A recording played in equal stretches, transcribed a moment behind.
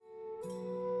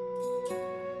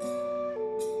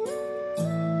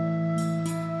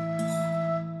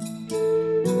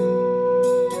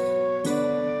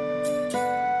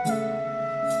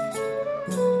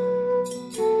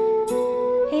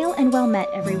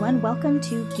everyone. Welcome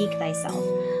to Geek Thyself,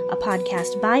 a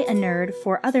podcast by a nerd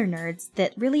for other nerds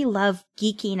that really love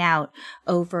geeking out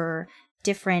over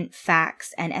different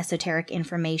facts and esoteric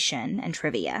information and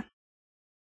trivia.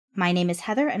 My name is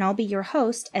Heather, and I'll be your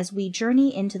host as we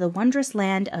journey into the wondrous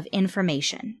land of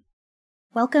information.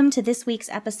 Welcome to this week's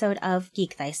episode of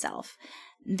Geek Thyself.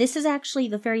 This is actually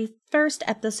the very first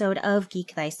episode of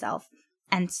Geek Thyself.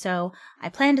 And so I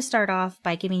plan to start off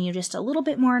by giving you just a little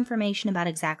bit more information about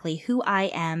exactly who I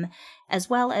am, as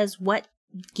well as what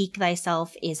Geek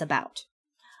Thyself is about.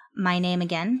 My name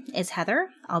again is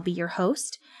Heather. I'll be your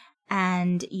host,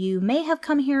 and you may have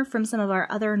come here from some of our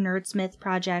other Nerdsmith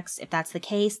projects. If that's the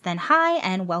case, then hi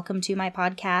and welcome to my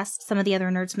podcast. Some of the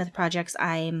other Nerdsmith projects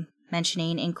I'm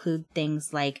mentioning include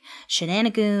things like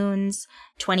Shenanigoons,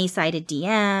 20-Sided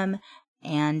DM,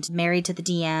 and Married to the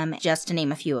DM, just to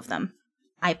name a few of them.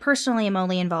 I personally am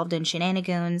only involved in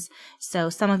Shenanigoons, so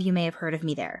some of you may have heard of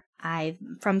me there.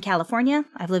 I'm from California.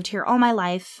 I've lived here all my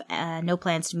life, no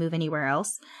plans to move anywhere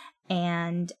else,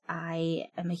 and I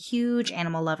am a huge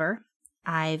animal lover.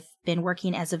 I've been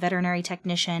working as a veterinary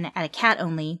technician at a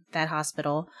cat-only vet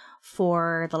hospital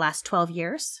for the last 12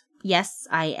 years. Yes,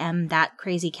 I am that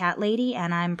crazy cat lady,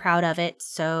 and I'm proud of it,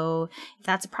 so if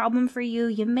that's a problem for you,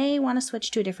 you may want to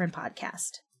switch to a different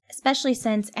podcast. Especially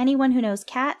since anyone who knows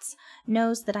cats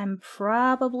knows that I'm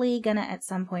probably gonna at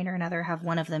some point or another have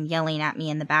one of them yelling at me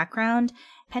in the background.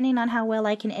 Depending on how well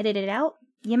I can edit it out,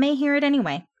 you may hear it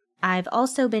anyway. I've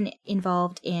also been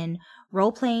involved in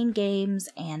role-playing games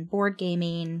and board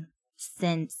gaming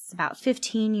since about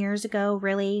 15 years ago,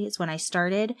 really, is when I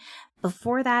started.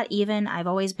 Before that, even, I've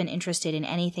always been interested in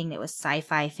anything that was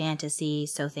sci-fi fantasy,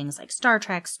 so things like Star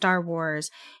Trek, Star Wars,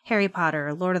 Harry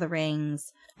Potter, Lord of the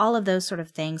Rings. All of those sort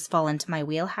of things fall into my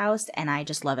wheelhouse, and I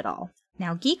just love it all.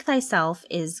 Now, Geek Thyself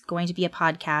is going to be a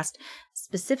podcast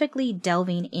specifically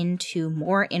delving into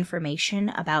more information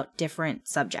about different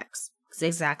subjects. It's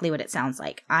exactly what it sounds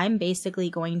like. I'm basically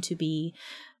going to be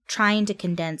trying to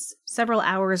condense several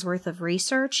hours worth of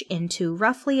research into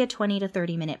roughly a 20 to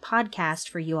 30 minute podcast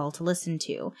for you all to listen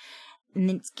to. And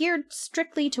it's geared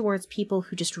strictly towards people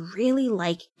who just really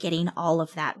like getting all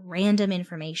of that random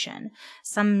information.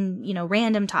 Some,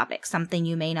 random topic, something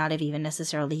you may not have even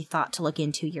necessarily thought to look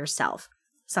into yourself.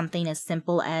 Something as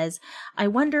simple as, I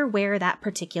wonder where that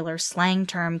particular slang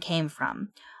term came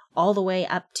from. All the way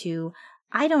up to,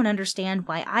 I don't understand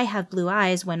why I have blue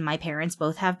eyes when my parents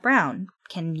both have brown.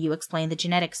 Can you explain the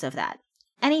genetics of that?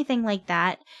 Anything like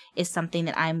that is something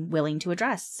that I'm willing to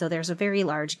address, so there's a very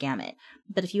large gamut.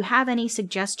 But if you have any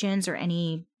suggestions or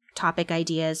any topic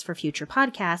ideas for future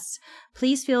podcasts,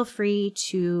 please feel free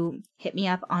to hit me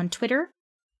up on Twitter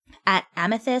at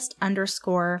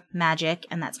amethyst_magic,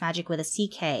 and that's magic with a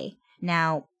CK.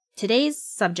 Now, today's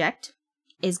subject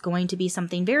is going to be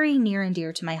something very near and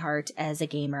dear to my heart as a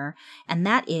gamer, and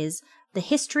that is the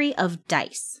history of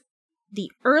dice. The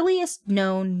earliest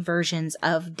known versions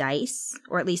of dice,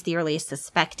 or at least the earliest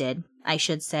suspected, I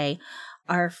should say,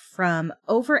 are from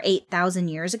over 8,000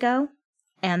 years ago,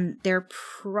 and they're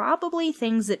probably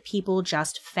things that people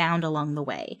just found along the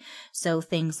way. So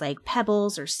things like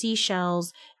pebbles or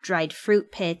seashells, dried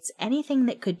fruit pits, anything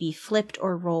that could be flipped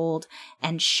or rolled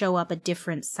and show up a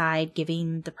different side,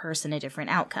 giving the person a different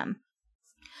outcome.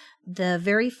 The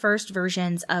very first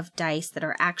versions of dice that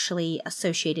are actually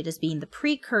associated as being the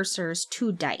precursors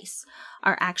to dice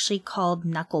are actually called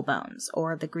knucklebones,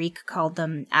 or the Greek called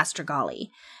them astragali.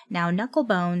 Now,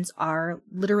 knucklebones are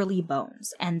literally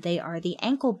bones, and they are the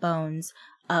ankle bones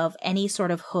of any sort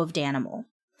of hooved animal.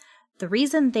 The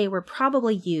reason they were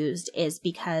probably used is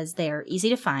because they are easy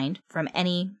to find from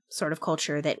any sort of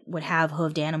culture that would have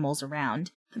hooved animals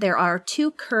around. There are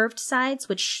 2 curved sides,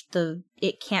 which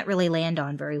it can't really land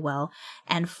on very well,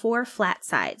 and 4 flat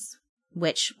sides,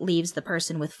 which leaves the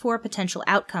person with 4 potential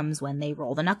outcomes when they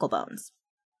roll the knucklebones.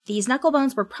 These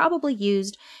knucklebones were probably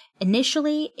used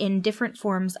initially in different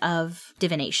forms of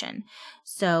divination.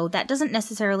 So that doesn't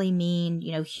necessarily mean,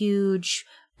 huge,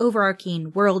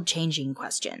 overarching, world-changing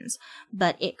questions,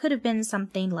 but it could have been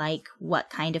something like, what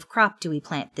kind of crop do we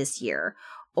plant this year?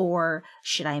 Or,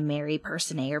 should I marry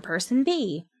person A or person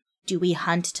B? Do we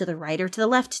hunt to the right or to the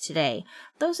left today?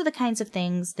 Those are the kinds of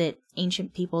things that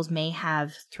ancient peoples may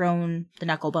have thrown the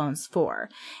knucklebones for.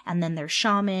 And then their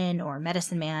shaman or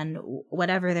medicine man,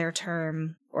 whatever their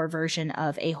term or version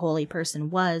of a holy person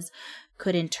was,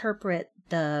 could interpret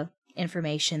the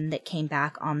information that came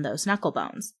back on those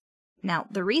knucklebones. Now,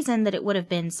 the reason that it would have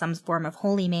been some form of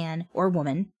holy man or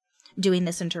woman doing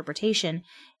this interpretation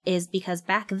is because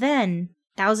back then,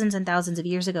 thousands and thousands of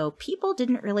years ago, people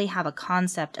didn't really have a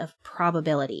concept of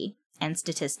probability and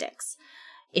statistics.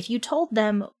 If you told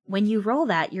them when you roll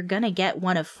that, you're going to get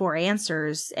one of 4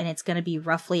 answers and it's going to be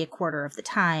roughly a quarter of the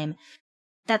time,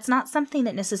 that's not something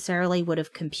that necessarily would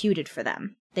have computed for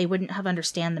them. They wouldn't have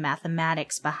understand the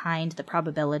mathematics behind the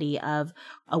probability of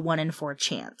a 1 in 4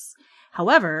 chance.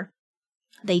 However,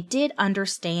 they did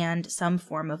understand some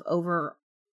form of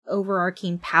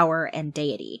overarching power and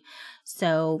deity.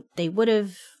 So they would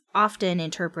have often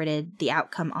interpreted the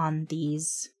outcome on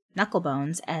these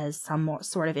knucklebones as some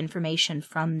sort of information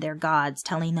from their gods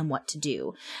telling them what to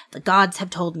do. The gods have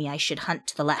told me I should hunt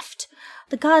to the left.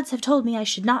 The gods have told me I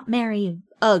should not marry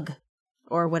Ugg,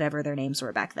 or whatever their names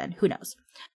were back then. Who knows?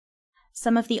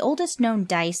 Some of the oldest known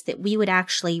dice that we would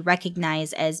actually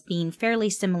recognize as being fairly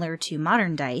similar to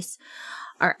modern dice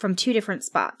are from 2 different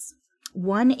spots.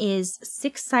 One is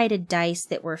 6-sided dice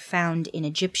that were found in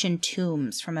Egyptian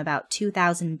tombs from about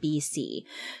 2000 BC.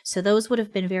 So those would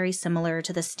have been very similar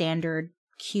to the standard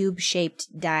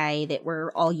cube-shaped die that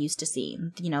we're all used to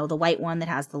seeing. You know, the white one that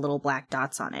has the little black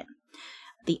dots on it.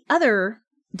 The other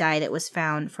die that was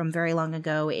found from very long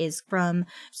ago is from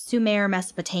Sumer,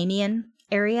 Mesopotamian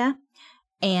area.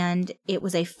 And it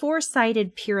was a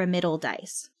 4-sided pyramidal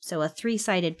dice. So a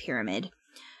 3-sided pyramid.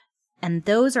 And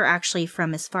those are actually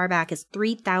from as far back as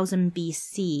 3000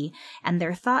 BC, and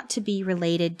they're thought to be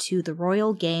related to the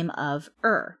royal game of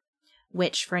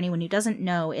which, for anyone who doesn't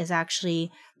know, is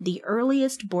actually the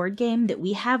earliest board game that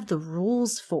we have the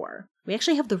rules for. We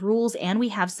actually have the rules, and we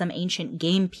have some ancient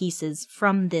game pieces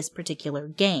from this particular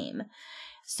game.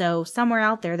 So somewhere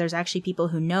out there, there's actually people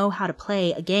who know how to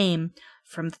play a game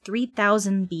from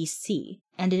 3000 BC,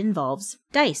 and it involves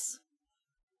dice.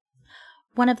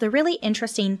 One of the really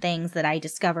interesting things that I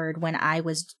discovered when I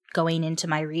was going into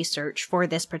my research for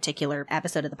this particular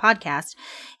episode of the podcast,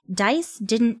 dice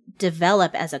didn't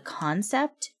develop as a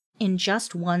concept in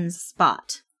just one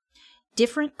spot.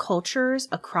 Different cultures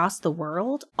across the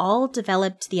world all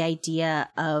developed the idea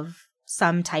of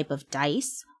some type of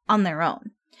dice on their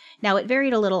own. Now, it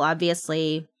varied a little,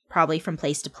 obviously, probably from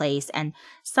place to place, and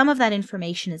some of that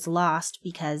information is lost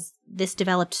because this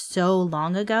developed so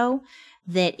long ago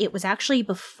that it was actually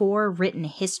before written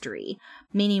history,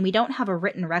 meaning we don't have a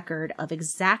written record of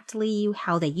exactly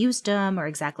how they used them or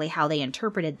exactly how they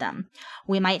interpreted them.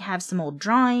 We might have some old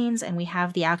drawings and we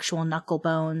have the actual knuckle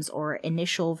bones or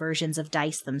initial versions of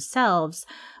dice themselves,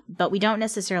 but we don't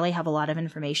necessarily have a lot of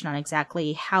information on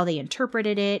exactly how they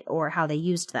interpreted it or how they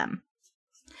used them.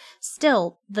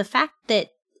 Still, the fact that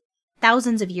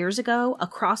thousands of years ago,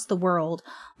 across the world,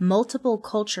 multiple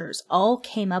cultures all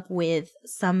came up with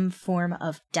some form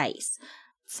of dice,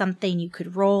 something you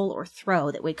could roll or throw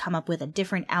that would come up with a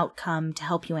different outcome to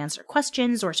help you answer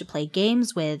questions or to play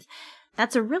games with.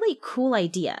 That's a really cool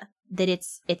idea, that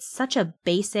it's such a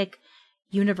basic,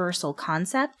 universal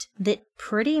concept that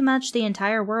pretty much the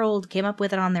entire world came up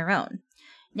with it on their own.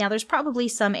 Now, there's probably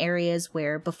some areas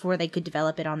where before they could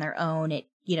develop it on their own, it,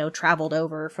 traveled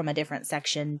over from a different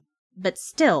section. But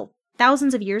still,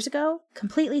 thousands of years ago,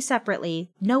 completely separately,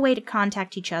 no way to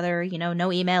contact each other,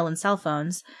 no email and cell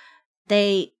phones,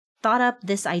 they thought up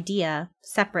this idea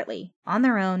separately, on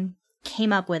their own,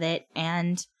 came up with it,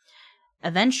 and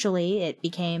eventually it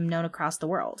became known across the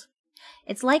world.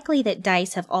 It's likely that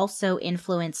dice have also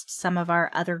influenced some of our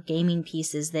other gaming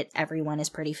pieces that everyone is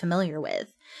pretty familiar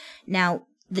with. Now,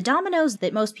 the dominoes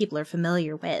that most people are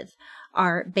familiar with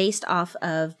are based off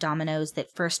of dominoes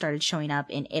that first started showing up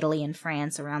in Italy and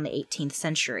France around the 18th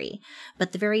century.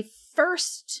 But the very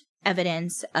first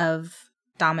evidence of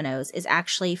dominoes is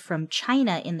actually from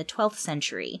China in the 12th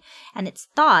century, and it's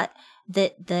thought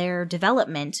that their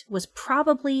development was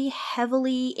probably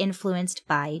heavily influenced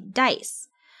by dice.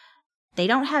 They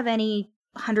don't have any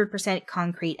 100%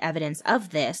 concrete evidence of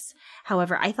this.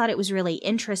 However, I thought it was really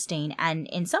interesting, and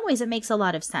in some ways it makes a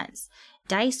lot of sense.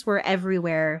 Dice were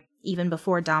everywhere even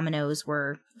before dominoes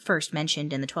were first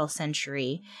mentioned in the 12th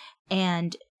century,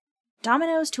 and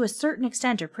dominoes to a certain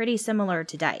extent are pretty similar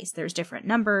to dice. There's different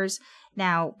numbers.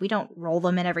 Now, we don't roll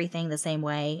them and everything the same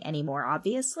way anymore,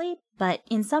 obviously, but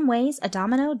in some ways, a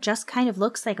domino just kind of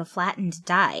looks like a flattened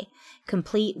die,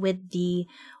 complete with the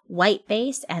white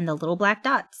base and the little black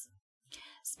dots.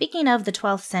 Speaking of the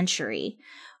 12th century,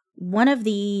 one of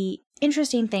the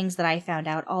interesting things that I found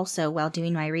out also while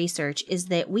doing my research is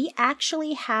that we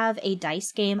actually have a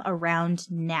dice game around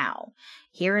now,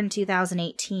 here in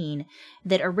 2018,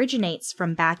 that originates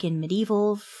from back in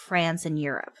medieval France and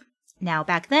Europe. Now,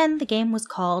 back then, the game was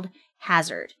called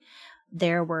Hazard.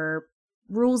 There were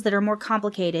rules that are more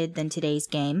complicated than today's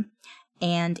game,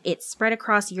 and it spread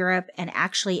across Europe and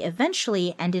actually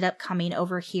eventually ended up coming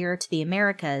over here to the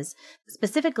Americas.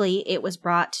 Specifically, it was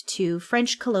brought to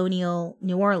French colonial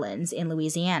New Orleans in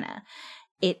Louisiana.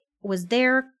 It was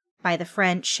there by the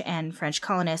French and French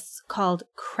colonists called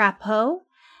crapeau.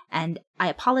 And I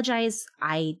apologize,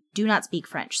 I do not speak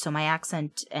French, so my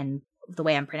accent and the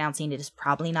way I'm pronouncing it is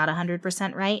probably not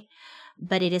 100% right,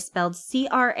 but it is spelled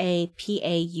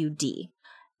Crapaud.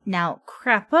 Now,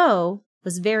 crapeau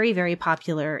was very, very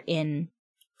popular in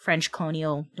French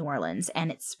colonial New Orleans,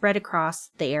 and it spread across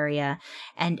the area,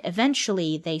 and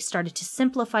eventually they started to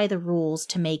simplify the rules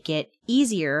to make it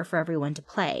easier for everyone to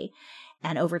play.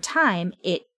 And over time,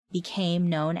 it became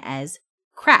known as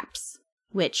craps,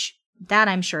 which that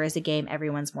I'm sure is a game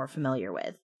everyone's more familiar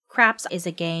with. Craps is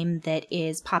a game that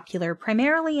is popular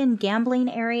primarily in gambling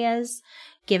areas,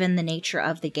 given the nature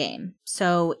of the game.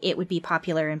 So it would be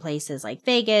popular in places like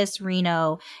Vegas,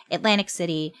 Reno, Atlantic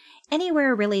City.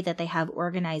 Anywhere really that they have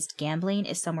organized gambling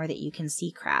is somewhere that you can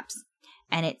see craps.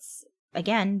 And it's,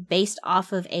 again, based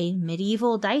off of a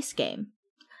medieval dice game.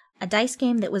 A dice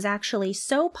game that was actually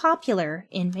so popular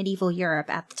in medieval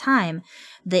Europe at the time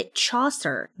that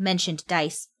Chaucer mentioned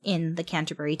dice in the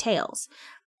Canterbury Tales,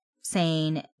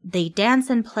 saying, "They dance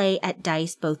and play at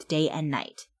dice both day and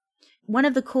night." One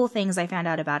of the cool things I found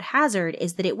out about Hazard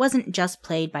is that it wasn't just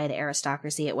played by the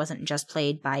aristocracy, it wasn't just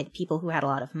played by the people who had a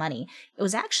lot of money. It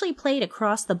was actually played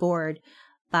across the board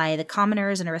by the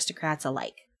commoners and aristocrats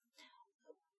alike.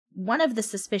 One of the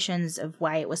suspicions of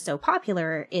why it was so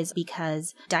popular is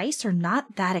because dice are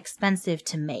not that expensive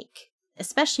to make,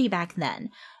 especially back then.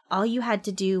 All you had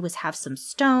to do was have some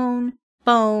stone,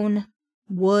 bone,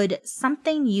 wood,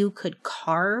 something you could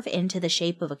carve into the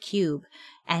shape of a cube,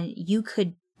 and you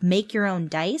could make your own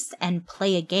dice and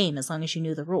play a game as long as you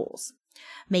knew the rules,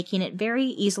 making it very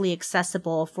easily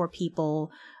accessible for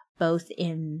people both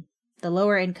in the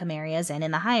lower income areas and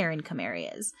in the higher income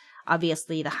areas.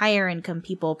 Obviously, the higher income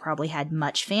people probably had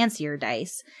much fancier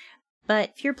dice,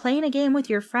 but if you're playing a game with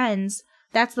your friends,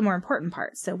 that's the more important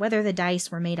part. So whether the dice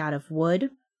were made out of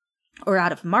wood or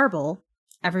out of marble,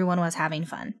 everyone was having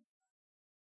fun.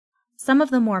 Some of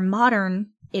the more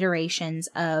modern iterations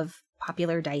of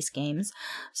popular dice games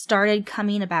started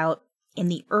coming about in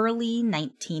the early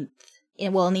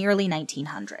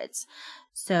 1900s.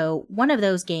 So one of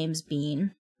those games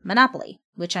being Monopoly,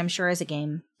 which I'm sure is a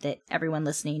game that everyone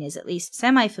listening is at least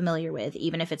semi-familiar with,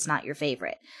 even if it's not your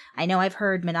favorite. I know I've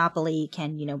heard Monopoly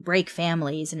can, break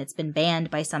families, and it's been banned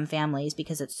by some families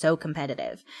because it's so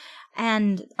competitive.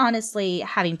 And honestly,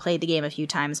 having played the game a few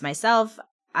times myself,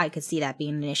 I could see that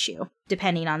being an issue,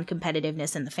 depending on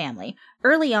competitiveness in the family.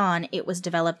 Early on, it was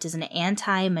developed as an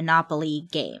anti-Monopoly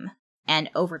game, and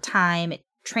over time, it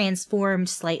transformed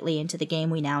slightly into the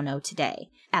game we now know today.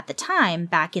 At the time,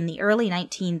 back in the early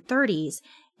 1930s,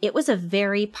 it was a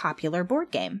very popular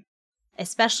board game,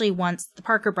 especially once the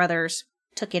Parker brothers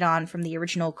took it on from the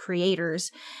original creators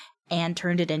and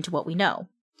turned it into what we know.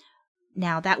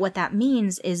 Now, what that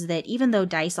means is that even though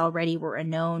dice already were a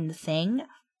known thing,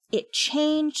 it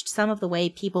changed some of the way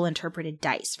people interpreted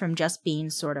dice from just being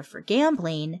sort of for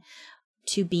gambling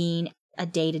to being a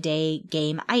day-to-day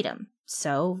game item.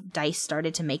 So dice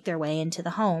started to make their way into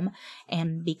the home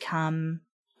and become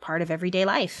part of everyday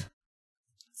life.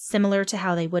 Similar to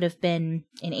how they would have been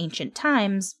in ancient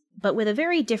times, but with a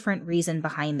very different reason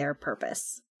behind their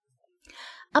purpose.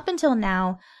 Up until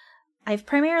now, I've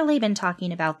primarily been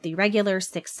talking about the regular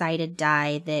six-sided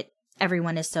die that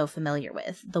everyone is so familiar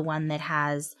with, the one that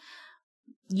has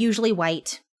usually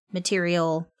white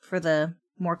material for the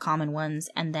more common ones,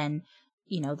 and then,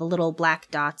 the little black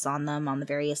dots on them on the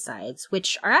various sides,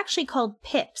 which are actually called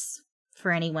pips,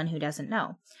 for anyone who doesn't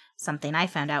know, something I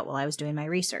found out while I was doing my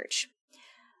research.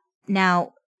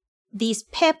 Now, these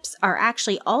pips are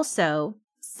actually also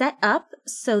set up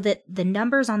so that the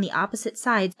numbers on the opposite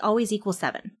sides always equal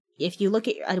 7. If you look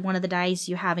at one of the dice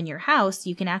you have in your house,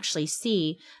 you can actually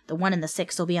see the 1 and the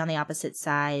 6 will be on the opposite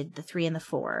side, the 3 and the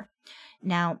 4.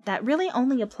 Now, that really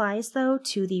only applies, though,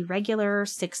 to the regular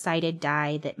six-sided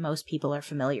die that most people are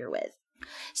familiar with.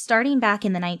 Starting back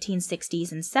in the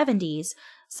 1960s and 70s,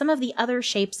 some of the other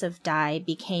shapes of die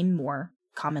became more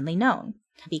commonly known,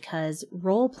 because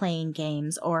role-playing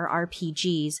games, or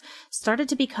RPGs, started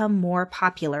to become more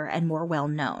popular and more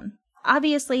well-known.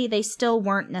 Obviously, they still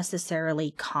weren't necessarily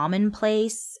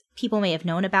commonplace. People may have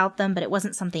known about them, but it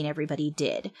wasn't something everybody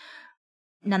did.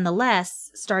 Nonetheless,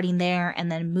 starting there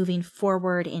and then moving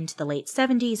forward into the late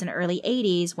 70s and early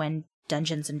 80s when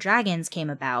Dungeons & Dragons came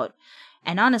about,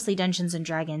 and honestly, Dungeons &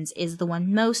 Dragons is the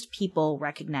one most people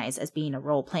recognize as being a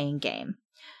role-playing game.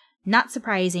 Not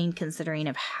surprising considering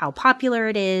of how popular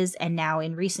it is, and now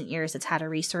in recent years it's had a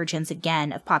resurgence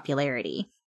again of popularity.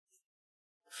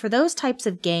 For those types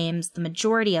of games, the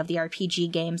majority of the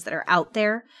RPG games that are out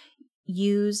there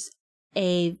use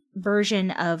a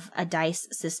version of a dice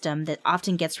system that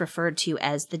often gets referred to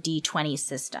as the D20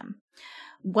 system.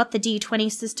 What the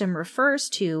D20 system refers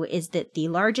to is that the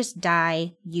largest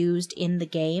die used in the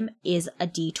game is a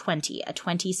D20, a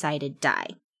 20-sided die.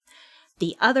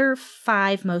 The other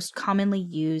 5 most commonly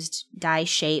used die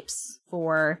shapes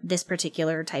for this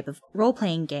particular type of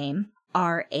role-playing game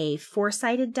are a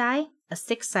 4-sided die, a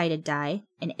 6-sided die,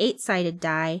 an 8-sided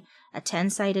die, a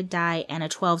 10-sided die, and a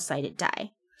 12-sided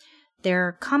die.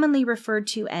 They're commonly referred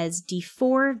to as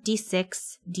D4,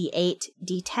 D6, D8,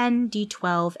 D10,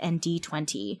 D12, and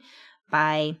D20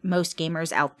 by most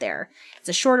gamers out there. It's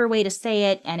a shorter way to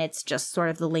say it, and it's just sort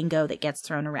of the lingo that gets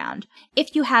thrown around.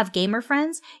 If you have gamer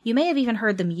friends, you may have even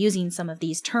heard them using some of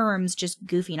these terms, just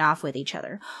goofing off with each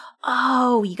other.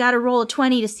 Oh, you gotta roll a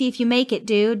 20 to see if you make it,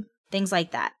 dude. Things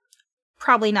like that.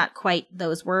 Probably not quite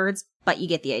those words, but you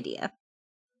get the idea.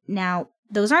 Now,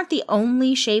 those aren't the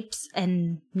only shapes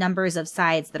and numbers of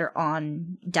sides that are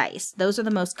on dice. Those are the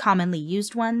most commonly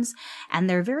used ones, and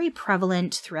they're very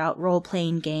prevalent throughout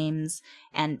role-playing games.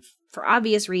 And for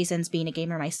obvious reasons, being a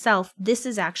gamer myself, this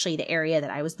is actually the area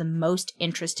that I was the most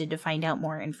interested to find out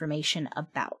more information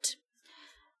about.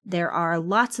 There are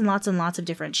lots and lots and lots of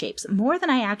different shapes, more than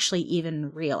I actually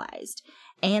even realized.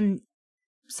 And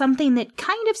something that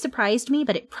kind of surprised me,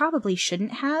 but it probably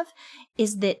shouldn't have,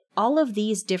 is that all of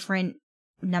these different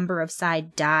number of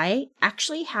side die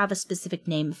actually have a specific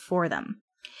name for them.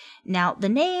 Now, the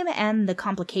name and the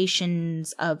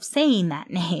complications of saying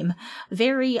that name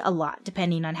vary a lot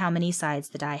depending on how many sides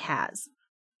the die has.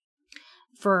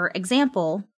 For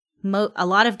example, a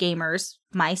lot of gamers,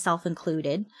 myself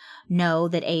included, know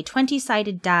that a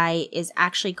 20-sided die is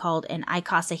actually called an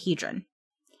icosahedron.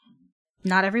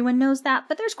 Not everyone knows that,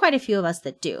 but there's quite a few of us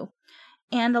that do.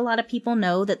 And a lot of people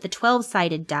know that the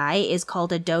 12-sided die is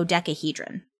called a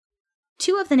dodecahedron.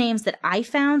 2 of the names that I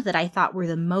found that I thought were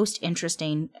the most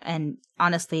interesting, and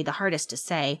honestly the hardest to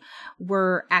say,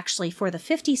 were actually for the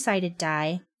 50-sided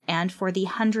die and for the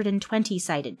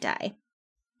 120-sided die.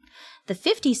 The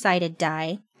 50-sided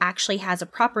die actually has a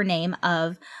proper name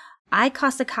of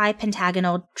icosahedral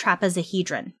pentagonal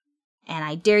trapezohedron. And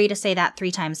I dare you to say that 3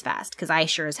 times fast, because I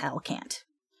sure as hell can't.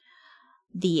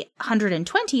 The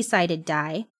 120-sided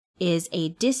die is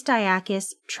a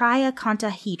distiachus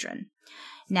triacontahedron.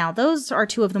 Now, those are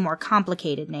 2 of the more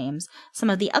complicated names. Some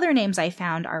of the other names I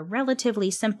found are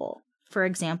relatively simple. For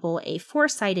example, a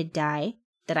 4-sided die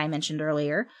that I mentioned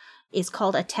earlier is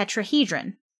called a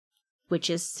tetrahedron, which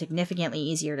is significantly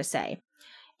easier to say.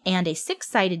 And a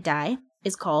 6-sided die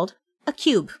is called a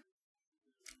cube.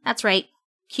 That's right,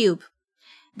 cube.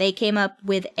 They came up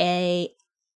with a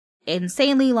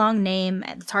insanely long name,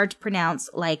 it's hard to pronounce,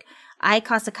 like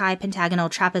icosahedral pentagonal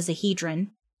trapezohedron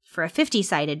for a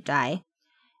 50-sided die,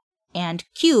 and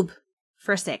cube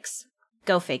for 6.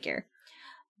 Go figure.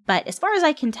 But as far as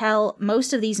I can tell,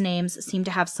 most of these names seem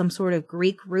to have some sort of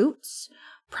Greek roots,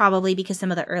 probably because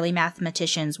some of the early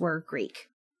mathematicians were Greek.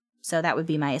 So that would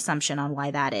be my assumption on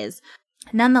why that is.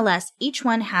 Nonetheless, each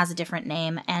one has a different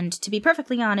name, and to be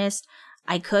perfectly honest,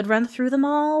 I could run through them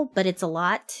all, but it's a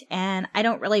lot, and I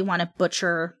don't really want to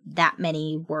butcher that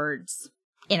many words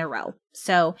in a row.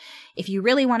 So if you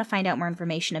really want to find out more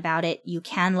information about it, you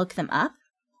can look them up.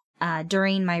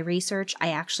 During my research, I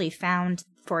actually found,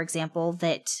 for example,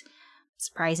 that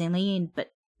surprisingly,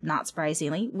 but not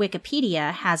surprisingly,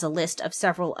 Wikipedia has a list of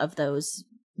several of those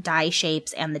die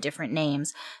shapes and the different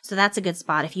names. So that's a good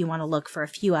spot if you want to look for a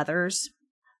few others.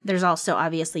 There's also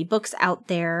obviously books out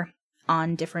there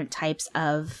on different types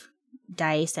of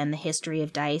dice and the history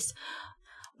of dice.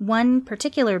 One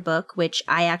particular book, which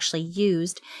I actually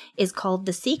used, is called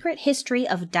The Secret History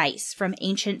of Dice from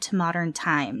Ancient to Modern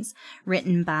Times,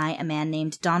 written by a man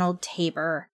named Donald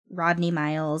Tabor, Rodney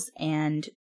Miles, and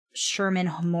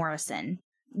Sherman Morrison.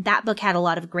 That book had a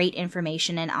lot of great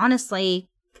information and honestly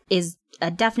is a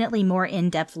definitely more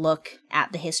in-depth look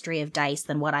at the history of dice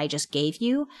than what I just gave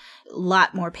you. A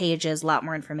lot more pages, a lot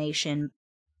more information.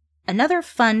 Another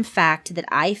fun fact that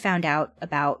I found out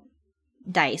about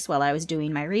dice while I was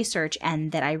doing my research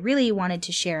and that I really wanted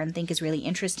to share and think is really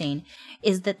interesting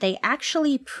is that they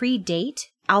actually predate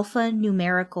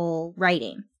alphanumerical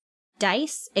writing.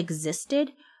 Dice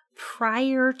existed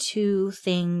prior to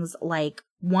things like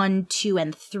 1, 2,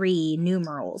 and 3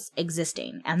 numerals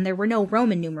existing, and there were no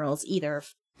Roman numerals either.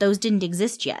 Those didn't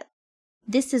exist yet.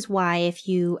 This is why if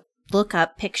you look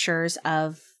up pictures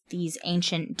of these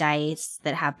ancient dice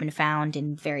that have been found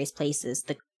in various places,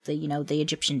 the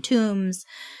Egyptian tombs,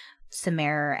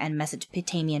 Sumer and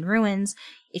Mesopotamian ruins,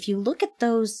 if you look at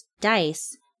those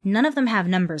dice, none of them have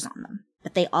numbers on them,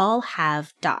 but they all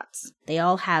have dots. They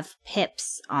all have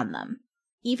pips on them.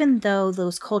 even though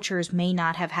those cultures may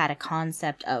not have had a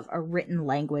concept of a written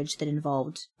language that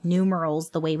involved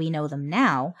numerals the way we know them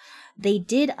now, they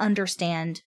did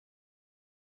understand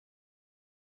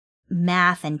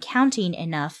math and counting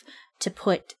enough to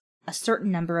put a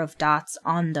certain number of dots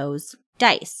on those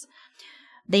dice.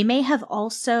 They may have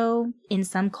also, in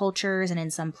some cultures and in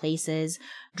some places,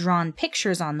 drawn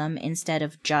pictures on them instead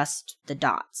of just the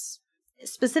dots.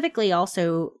 Specifically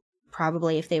also,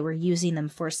 probably if they were using them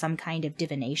for some kind of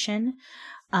divination.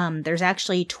 There's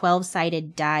actually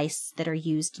 12-sided dice that are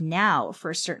used now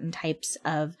for certain types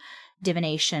of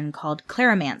divination called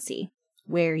claromancy,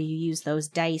 where you use those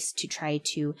dice to try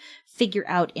to figure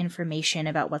out information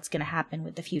about what's going to happen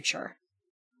with the future.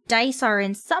 Dice are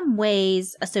in some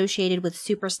ways associated with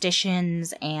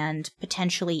superstitions and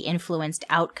potentially influenced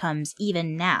outcomes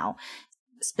even now,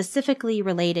 specifically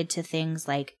related to things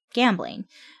like gambling.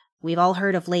 We've all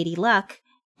heard of Lady Luck,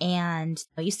 and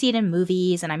you see it in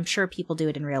movies, and I'm sure people do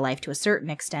it in real life to a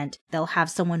certain extent. They'll have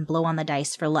someone blow on the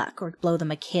dice for luck or blow them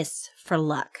a kiss for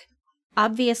luck.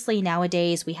 Obviously,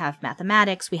 nowadays, we have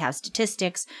mathematics, we have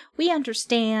statistics. We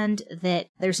understand that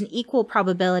there's an equal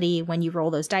probability when you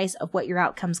roll those dice of what your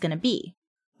outcome's going to be.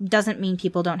 Doesn't mean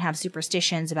people don't have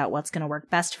superstitions about what's going to work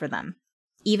best for them.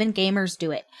 Even gamers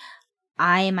do it.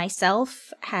 I,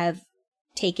 myself, have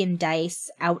taken dice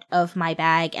out of my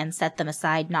bag and set them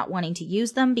aside, not wanting to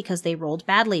use them because they rolled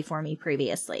badly for me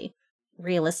previously.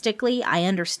 Realistically, I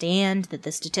understand that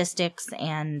the statistics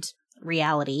and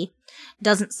reality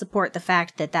doesn't support the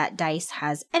fact that that dice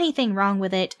has anything wrong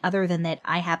with it other than that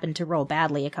I happened to roll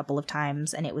badly a couple of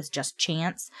times and it was just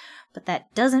chance, but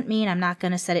that doesn't mean I'm not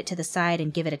going to set it to the side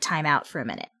and give it a timeout for a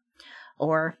minute.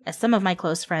 Or, as some of my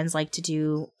close friends like to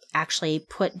do, actually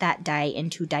put that die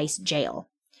into dice jail.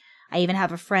 I even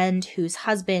have a friend whose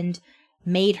husband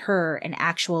made her an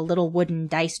actual little wooden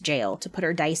dice jail to put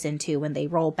her dice into when they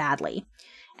roll badly.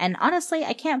 And honestly,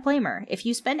 I can't blame her. If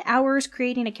you spend hours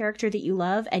creating a character that you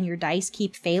love and your dice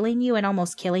keep failing you and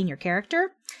almost killing your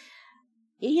character,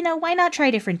 why not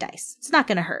try different dice? It's not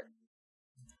going to hurt.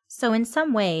 So in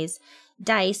some ways,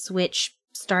 dice, which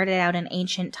started out in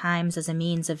ancient times as a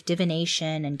means of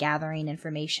divination and gathering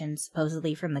information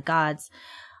supposedly from the gods,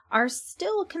 are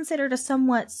still considered a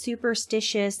somewhat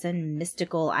superstitious and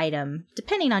mystical item,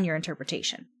 depending on your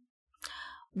interpretation.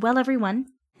 Well, everyone,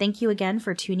 thank you again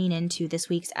for tuning in to this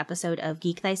week's episode of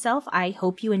Geek Thyself. I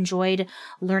hope you enjoyed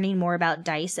learning more about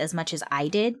dice as much as I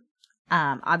did.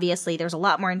 Obviously, there's a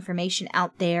lot more information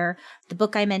out there. The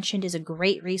book I mentioned is a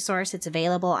great resource. It's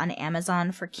available on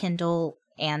Amazon for Kindle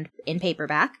and in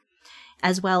paperback,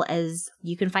 as well as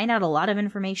you can find out a lot of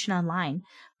information online.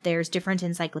 There's different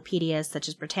encyclopedias such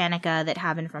as Britannica that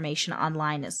have information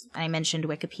online. As I mentioned,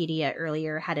 Wikipedia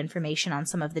earlier had information on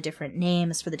some of the different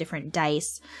names for the different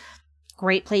dice.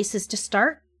 Great places to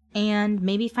start and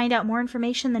maybe find out more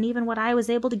information than even what I was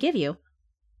able to give you.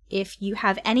 If you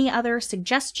have any other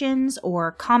suggestions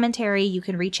or commentary, you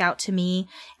can reach out to me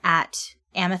at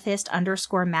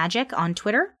amethyst_magic on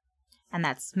Twitter. And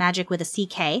that's magic with a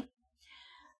CK.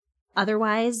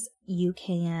 Otherwise, you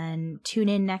can tune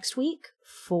in next week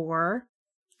for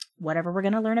whatever we're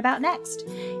going to learn about next.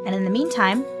 And in the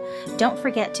meantime, don't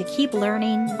forget to keep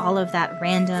learning all of that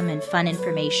random and fun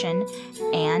information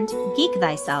and geek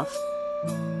thyself.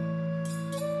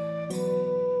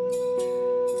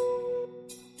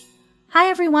 Hi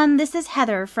everyone, this is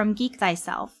Heather from Geek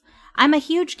Thyself. I'm a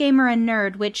huge gamer and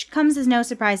nerd, which comes as no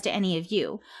surprise to any of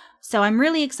you. So I'm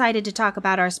really excited to talk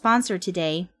about our sponsor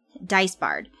today,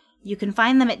 DiceBard. You can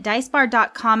find them at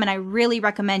dicebard.com, and I really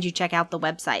recommend you check out the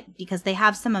website because they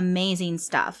have some amazing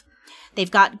stuff. They've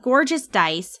got gorgeous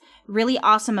dice, really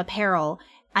awesome apparel.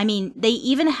 I mean, they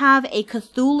even have a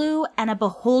Cthulhu and a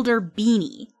Beholder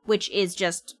beanie, which is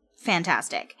just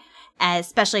fantastic.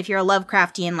 Especially if you're a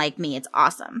Lovecraftian like me, it's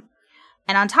awesome.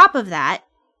 And on top of that,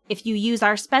 if you use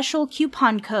our special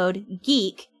coupon code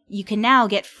GEEK, you can now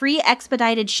get free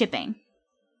expedited shipping.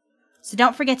 So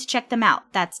don't forget to check them out.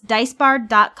 That's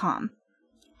dicebard.com.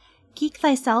 Geek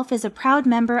Thyself is a proud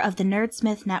member of the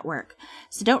Nerdsmith Network,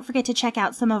 so don't forget to check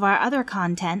out some of our other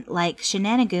content like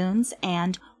Shenanigoons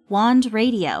and Wand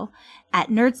Radio at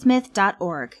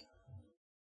nerdsmith.org.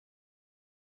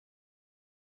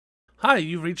 Hi,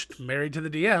 you've reached Married to the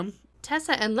DM.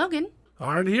 Tessa and Logan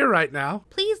Aren't here right now.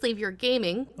 please leave your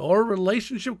gaming Or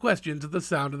relationship questions at the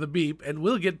sound of the beep, and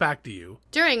we'll get back to you.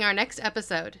 during our next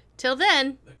episode. Till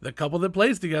then, The couple that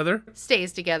plays together.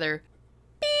 stays together.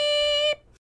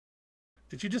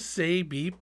 Did you just say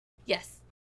beep? Yes.